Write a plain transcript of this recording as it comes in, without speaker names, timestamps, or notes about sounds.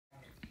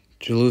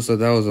Jalusa,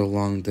 that was a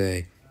long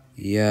day.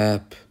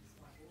 Yep.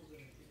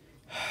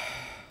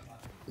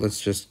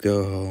 Let's just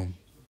go home.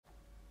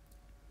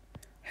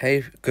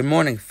 Hey, good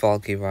morning,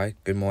 Falkyrie.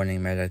 Good morning,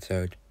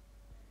 Metatoad.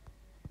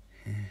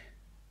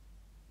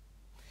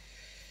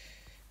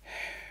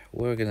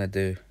 What we're gonna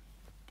do?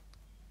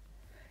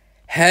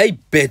 Hey,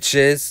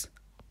 bitches!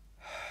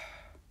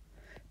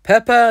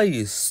 Peppa,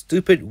 you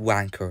stupid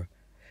wanker.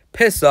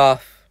 Piss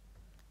off.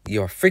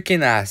 You're a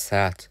freaking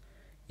asshat.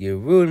 You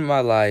ruined my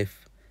life.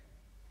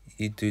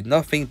 You do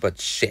nothing but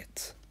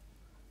shit.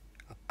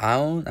 I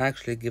don't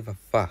actually give a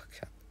fuck.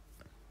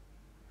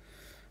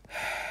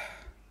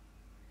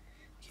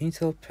 Can you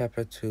tell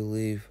Peppa to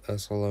leave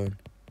us alone?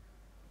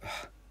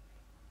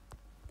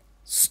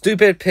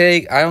 Stupid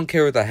pig, I don't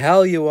care who the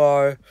hell you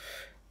are.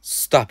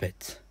 Stop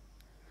it.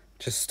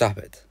 Just stop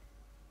it.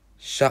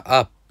 Shut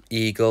up,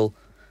 eagle.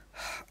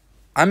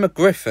 I'm a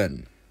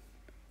griffin.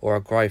 Or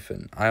a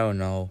gryphon. I don't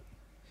know.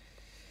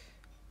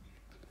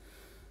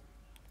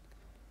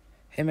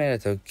 Hey,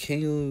 Manito, can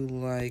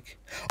you,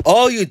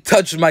 Oh, you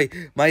touched my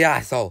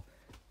asshole.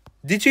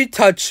 Did you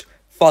touch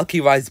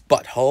Falkyrie's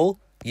butthole?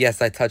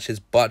 Yes, I touched his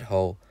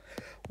butthole.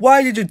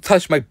 Why did you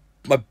touch my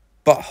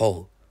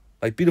butthole?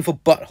 My beautiful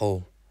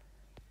butthole.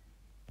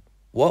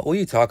 What are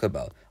you talking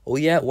about? Oh,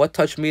 yeah, what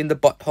touched me in the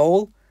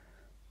butthole?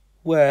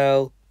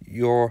 Well,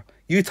 you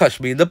touched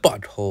me in the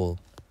butthole.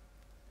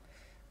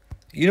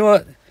 You know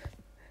what?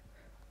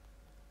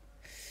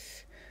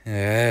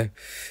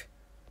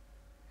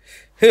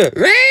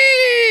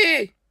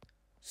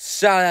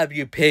 Shut up,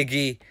 you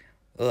piggy.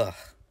 Ugh.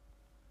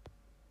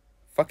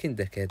 Fucking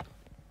dickhead.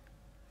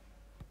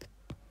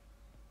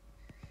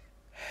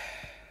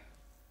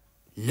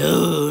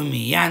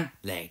 Lumion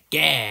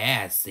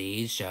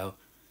Legacy Show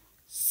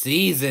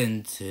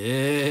Season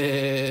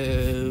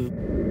 2.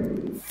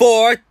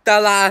 For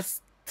the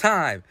last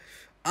time,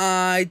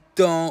 I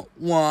don't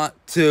want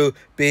to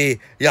be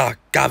your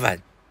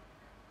governor.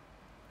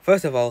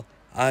 First of all,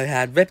 I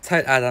had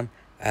Riptide Adam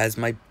as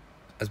my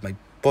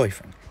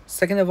boyfriend.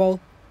 Second of all,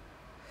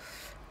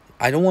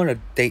 I don't want to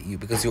date you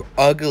because you're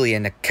ugly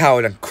and a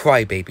coward and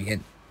crybaby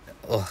and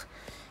ugh.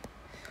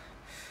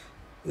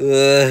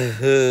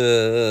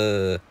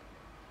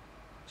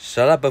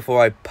 Shut up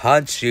before I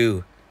punch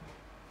you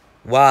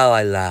while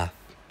I laugh.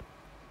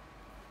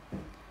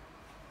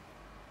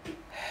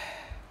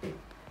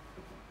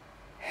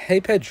 Hey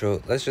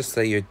Pedro, let's just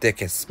say your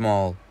dick is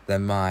smaller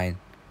than mine.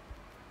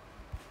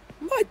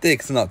 My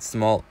dick's not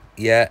small.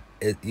 Yeah,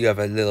 you have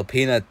a little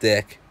peanut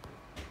dick.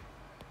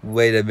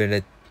 Wait a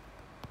minute.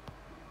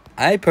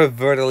 I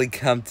pervertedly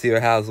come to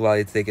your house while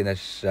you're taking a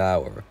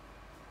shower.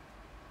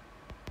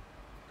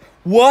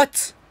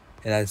 What?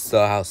 And I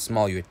saw how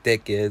small your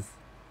dick is.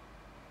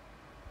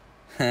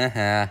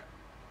 Haha.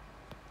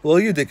 Well,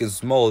 your dick is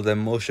smaller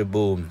than Moshe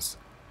Boom's.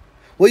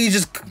 Well,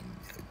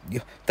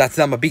 that's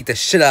how I'm gonna beat the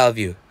shit out of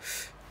you.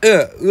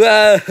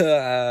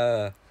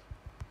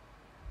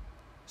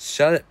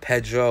 Shut it,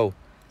 Pedro.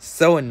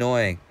 So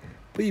annoying.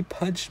 But you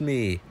punched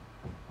me.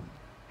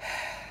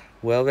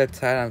 Well,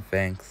 Reptile,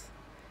 thanks.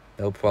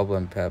 No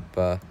problem,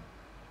 Peppa.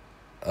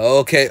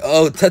 Okay,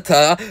 oh,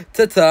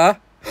 ta-ta.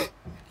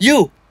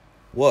 You!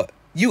 What?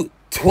 You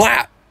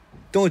twat!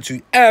 Don't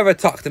you ever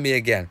talk to me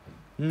again.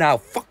 Now,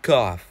 fuck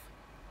off.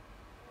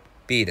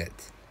 Beat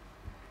it.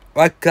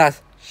 Right,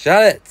 class,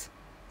 shut it.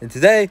 And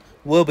today,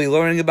 we'll be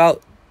learning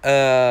about,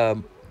 how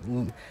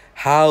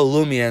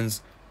Lumions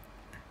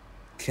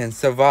can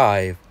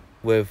survive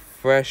with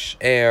fresh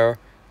air,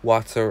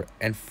 water,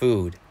 and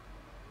food.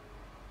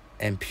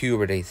 And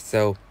puberty,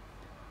 so...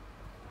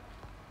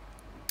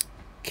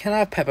 Can I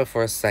have Peppa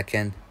for a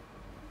second?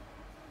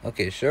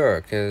 Okay,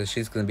 sure, because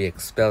she's gonna be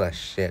expelled as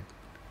shit.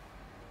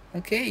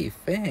 Okay,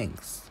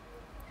 thanks.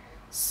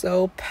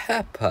 So,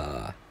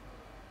 Peppa...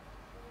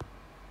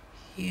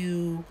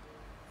 You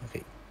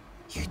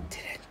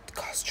didn't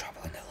cause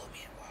trouble in the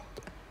Lumion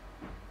world.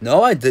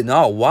 No, I did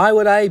not. Why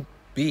would I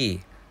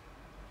be?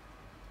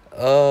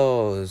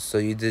 Oh, so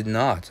you did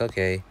not.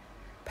 Okay.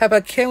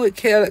 Peppa, can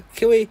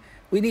we...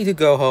 We need to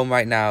go home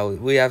right now.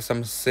 We have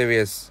some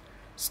serious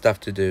stuff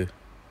to do.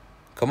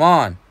 Come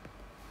on.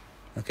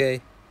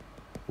 Okay.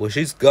 Well,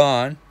 she's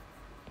gone.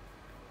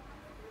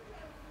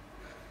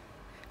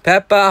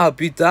 Peppa, I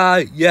hope you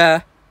die.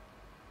 Yeah.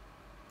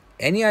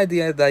 Any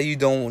idea that you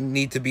don't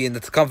need to be in the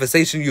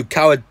conversation, you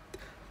coward?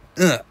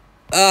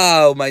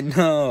 Oh, my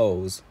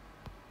nose.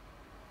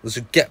 Let's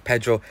get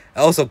Pedro.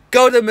 And also,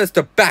 go to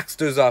Mr.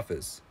 Baxter's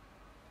office.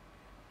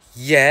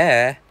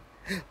 Yeah.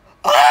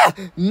 Ah!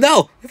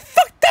 No!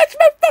 Fuck, that's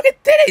my fucking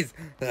titties!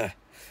 No!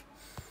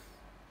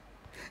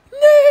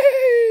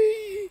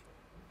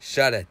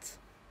 Shut it.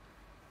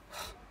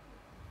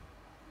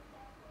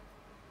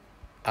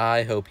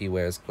 I hope he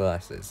wears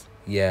glasses.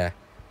 Yeah.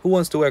 Who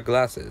wants to wear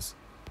glasses?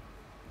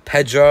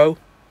 Pedro?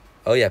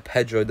 Oh yeah,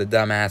 Pedro the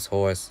dumbass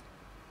horse.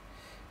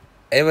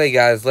 Anyway,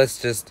 guys,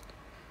 let's just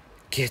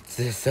get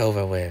this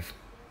over with.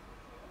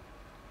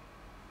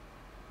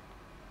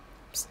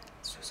 Psst,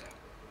 Susan.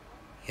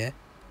 Yeah?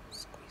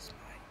 Squeeze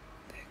my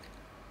dick.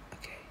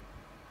 Okay.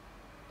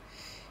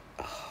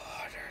 Oh,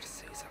 harder.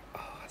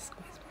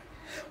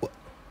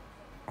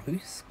 Are you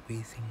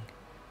squeezing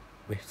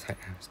with tight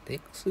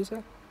stick,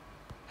 Susan?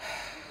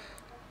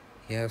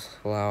 Yes,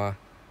 Flower.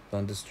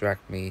 Don't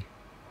distract me.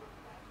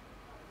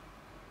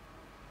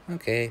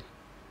 Okay.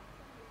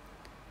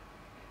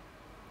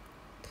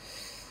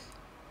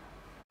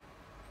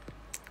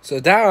 So,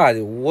 Dad,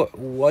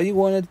 what do you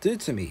want to do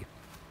to me?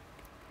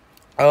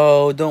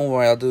 Oh, don't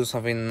worry, I'll do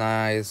something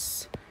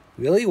nice.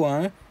 Really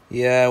want?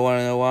 Yeah, I want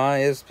to know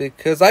why. It's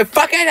because I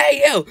fucking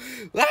hate you!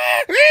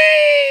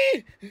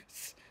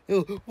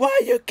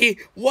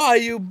 Why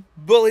you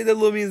bully the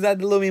Lumians at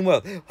the Lumian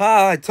world?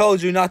 I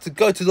told you not to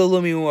go to the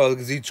Lumian world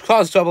because you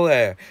cause trouble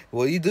there.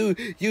 What you do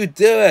it.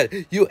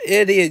 You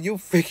idiot. You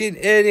freaking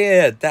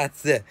idiot.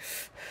 That's it.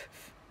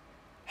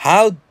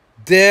 How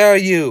dare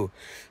you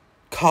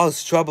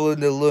cause trouble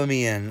in the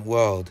Lumian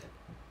world?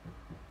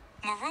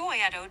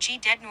 Maruayat OG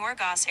dead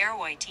Norgos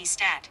Airway T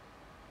stat.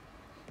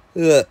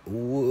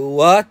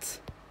 What?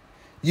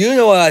 You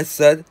know what I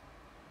said.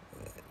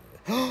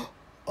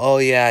 Oh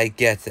yeah, I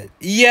get it.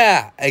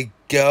 Yeah, I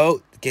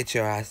go get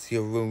your ass to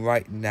your room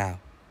right now.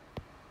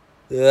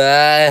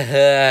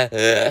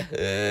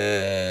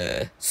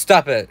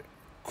 Stop it.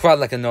 Cry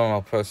like a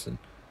normal person.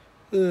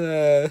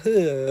 Fucking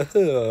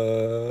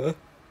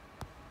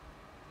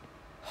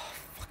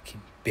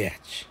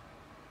bitch.